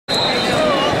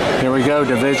go,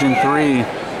 Division III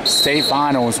State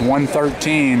Finals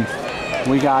 113.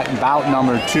 We got bout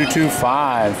number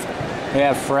 225. We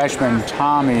have freshman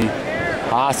Tommy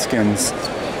Hoskins.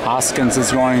 Hoskins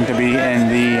is going to be in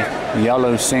the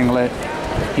yellow singlet.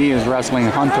 He is wrestling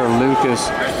Hunter Lucas.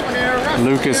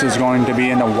 Lucas is going to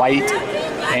be in the white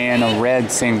and a red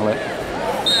singlet.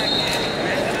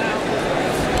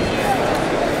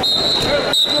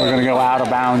 We're going to go out of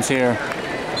bounds here.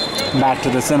 Back to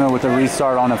the center with a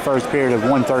restart on the first period of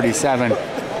 137.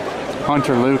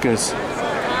 Hunter Lucas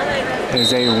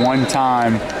is a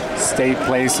one-time state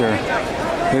placer.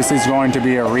 This is going to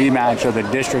be a rematch of the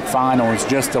district finals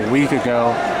just a week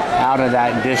ago out of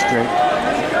that district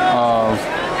of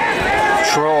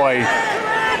Troy.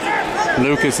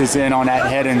 Lucas is in on that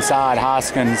head inside.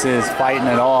 Hoskins is fighting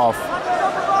it off.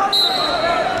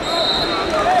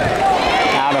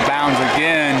 Out of bounds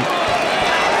again.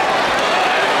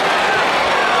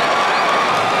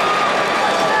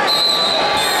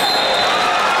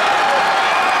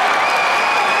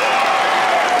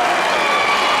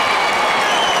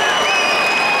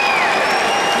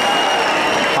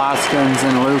 Hoskins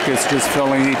and Lucas just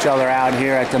filling each other out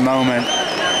here at the moment.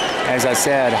 As I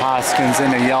said, Hoskins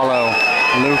in the yellow,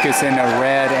 Lucas in the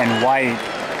red and white.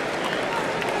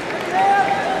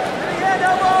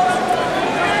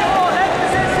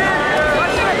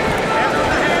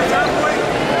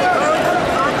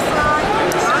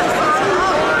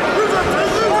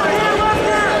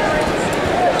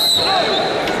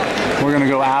 We're going to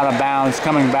go out of bounds,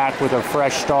 coming back with a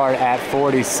fresh start at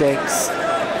 46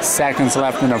 seconds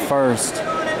left in the first.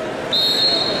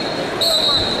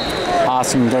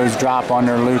 Hoskins goes drop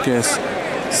under Lucas,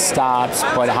 stops,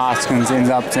 but Hoskins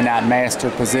ends up in that master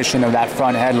position of that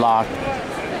front headlock.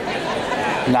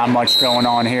 Not much going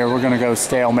on here. We're going to go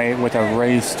stalemate with a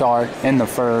restart in the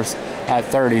first at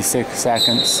 36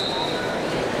 seconds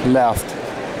left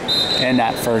in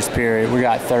that first period. We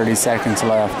got 30 seconds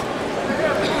left.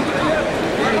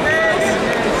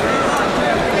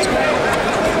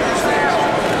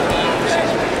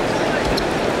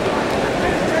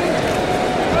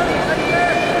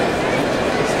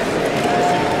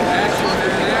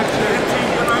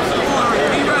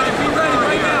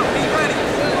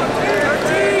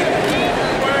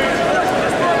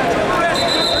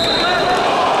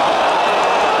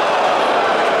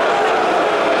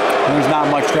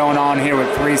 Going on here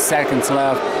with 3 seconds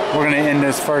left. We're going to end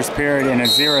this first period in a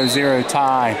 0-0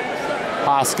 tie.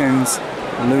 Hoskins,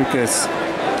 Lucas.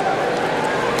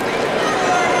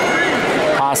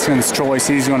 Hoskins' choice,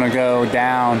 he's going to go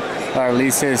down, or at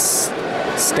least his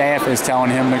staff is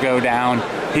telling him to go down.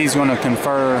 He's going to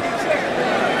confer.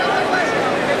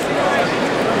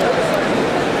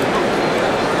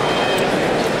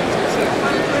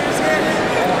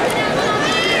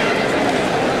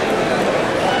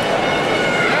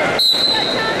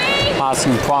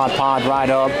 Hoskins quad pod right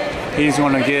up. He's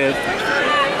going to get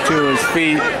to his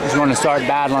feet. He's going to start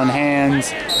battling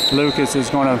hands. Lucas is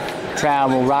going to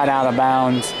travel right out of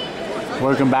bounds.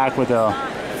 Working back with a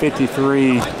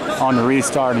 53 on the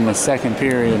restart in the second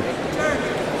period.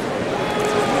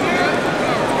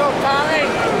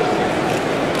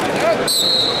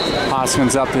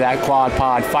 Hoskins up to that quad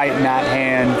pod, fighting that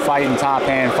hand, fighting top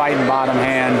hand, fighting bottom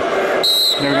hand.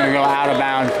 They're going to go out of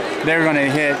bounds. They're going to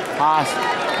hit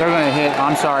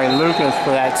Lucas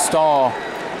for that stall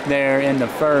there in the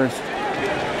first.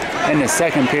 In the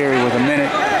second period with a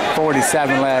minute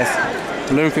 47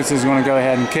 left. Lucas is going to go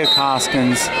ahead and kick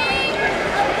Hoskins.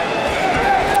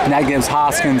 And that gives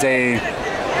Hoskins a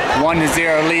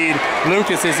 1-0 lead.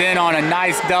 Lucas is in on a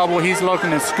nice double. He's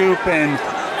looking to scoop and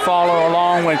follow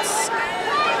along with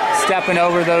stepping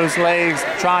over those legs,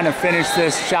 trying to finish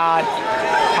this shot.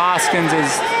 Hoskins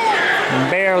is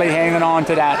barely hanging on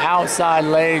to that outside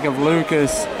leg of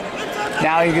Lucas.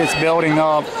 Now he gets building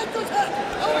up.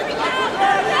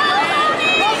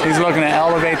 He's looking to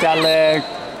elevate that leg.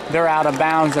 They're out of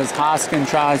bounds as Hoskins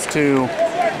tries to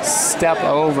step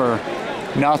over.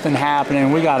 Nothing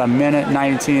happening. We got a minute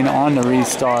 19 on the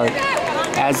restart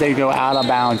as they go out of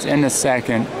bounds in the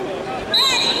second.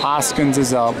 Hoskins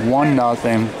is up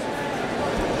 1-0.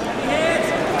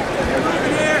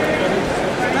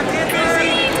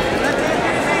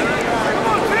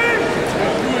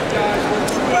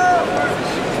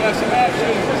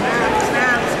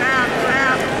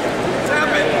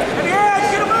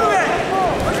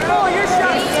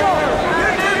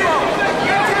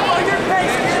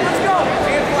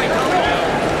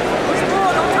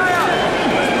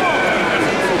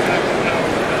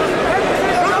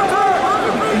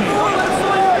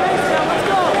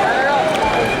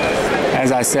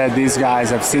 As I said, these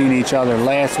guys have seen each other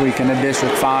last week in the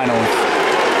district finals.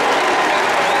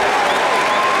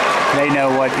 They know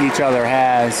what each other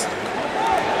has.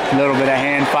 A little bit of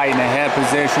hand fight in the head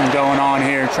position going on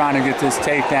here, trying to get this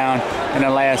takedown in the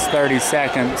last 30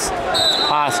 seconds.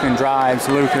 Hoskins drives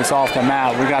Lucas off the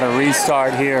mat. We got a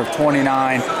restart here of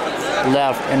 29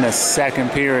 left in the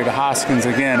second period. Hoskins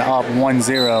again up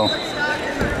 1-0.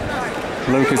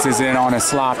 Lucas is in on a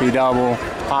sloppy double.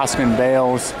 Hoskins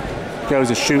bails, goes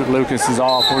to shoot. Lucas is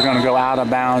off. We're going to go out of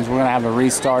bounds. We're going to have a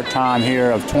restart time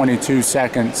here of 22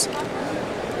 seconds.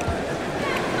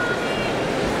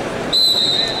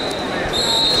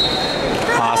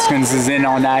 Hoskins is in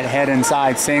on that head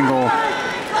inside single.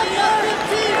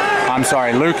 I'm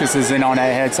sorry, Lucas is in on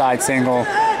that head side single.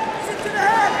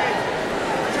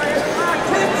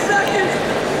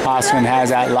 Hoskins has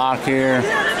that lock here.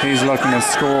 He's looking to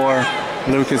score.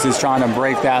 Lucas is trying to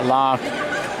break that lock.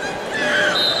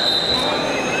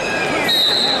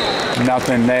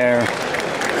 Nothing there.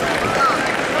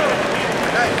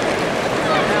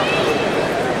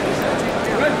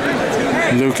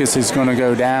 Lucas is going to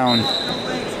go down.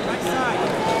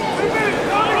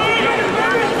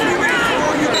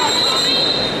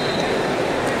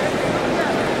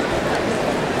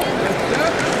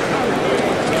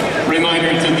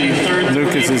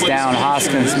 Lucas is down.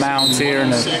 Hoskins mounts here in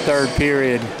the third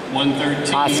period.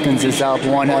 Hoskins is up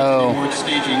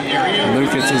 1-0.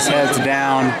 Lucas's head's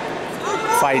down,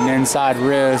 fighting inside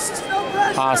wrist.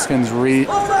 Hoskins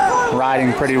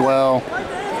riding pretty well.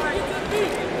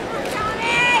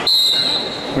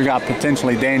 We got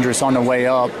potentially dangerous on the way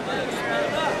up.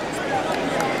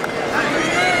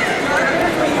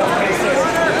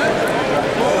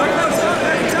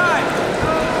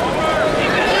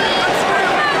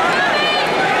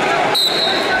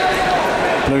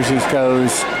 Lucas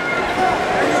goes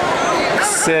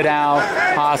sit out.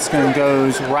 Hoskins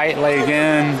goes right leg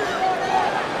in.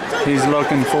 He's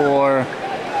looking for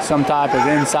some type of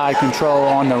inside control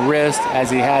on the wrist as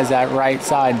he has that right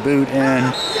side boot in.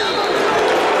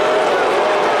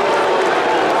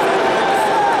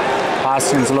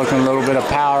 Hoskins looking a little bit of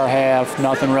power half.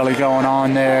 Nothing really going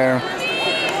on there.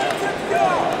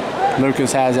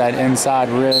 Lucas has that inside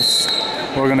wrist.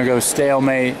 We're going to go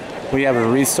stalemate. We have a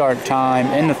restart time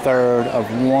in the third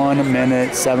of 1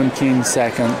 minute, 17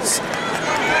 seconds.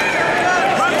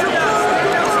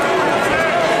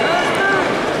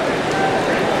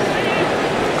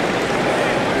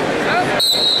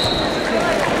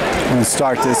 I'm going to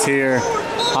start this here.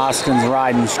 Hoskins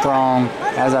riding strong.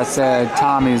 As I said,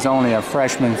 Tommy's only a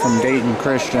freshman from Dayton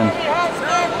Christian.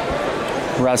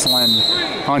 Wrestling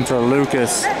Hunter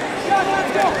Lucas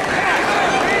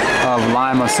of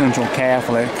Lima Central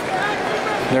Catholic.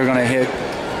 They're going to hit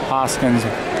Hoskins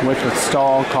with the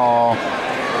stall call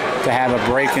to have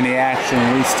a break in the action.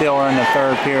 We still are in the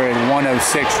third period,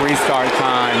 1:06 restart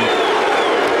time.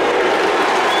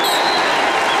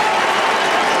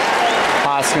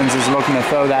 Hoskins is looking to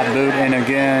throw that boot in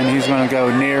again. He's going to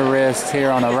go near wrist here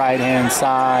on the right-hand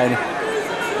side.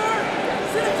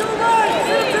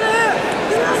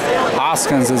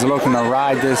 Hoskins is looking to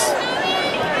ride this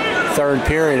third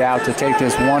period out to take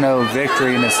this 1-0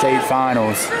 victory in the state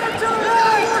finals.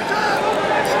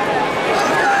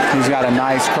 He's got a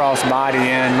nice cross body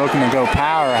in, looking to go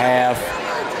power half.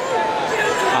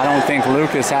 I don't think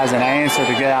Lucas has an answer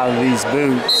to get out of these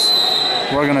boots.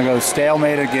 We're going to go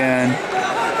stalemate again.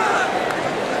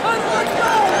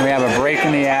 We have a break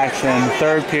in the action,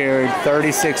 third period,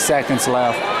 36 seconds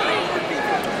left.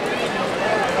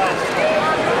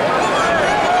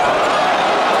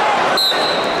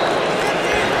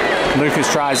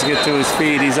 Lucas tries to get to his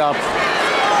feet. He's up,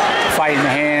 fighting the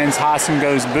hands. Hoskins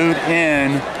goes boot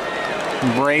in,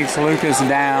 breaks Lucas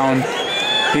down.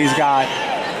 He's got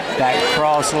that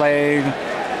cross leg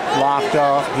locked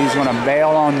up. He's going to bail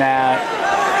on that.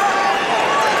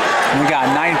 We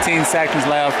got 19 seconds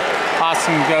left.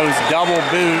 Hoskins goes double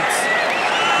boots,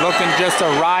 looking just to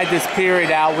ride this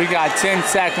period out. We got 10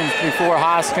 seconds before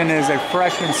Hoskins is a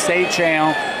freshman state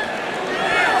champ.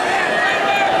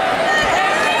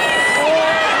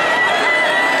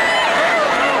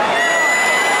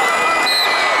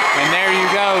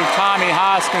 Tommy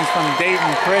Hoskins from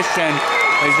Dayton Christian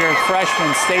is your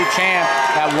freshman state champ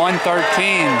at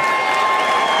 113.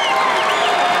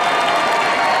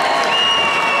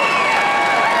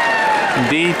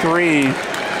 D3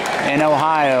 in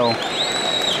Ohio,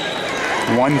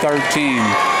 113.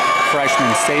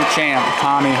 Freshman state champ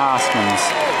Tommy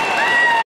Hoskins.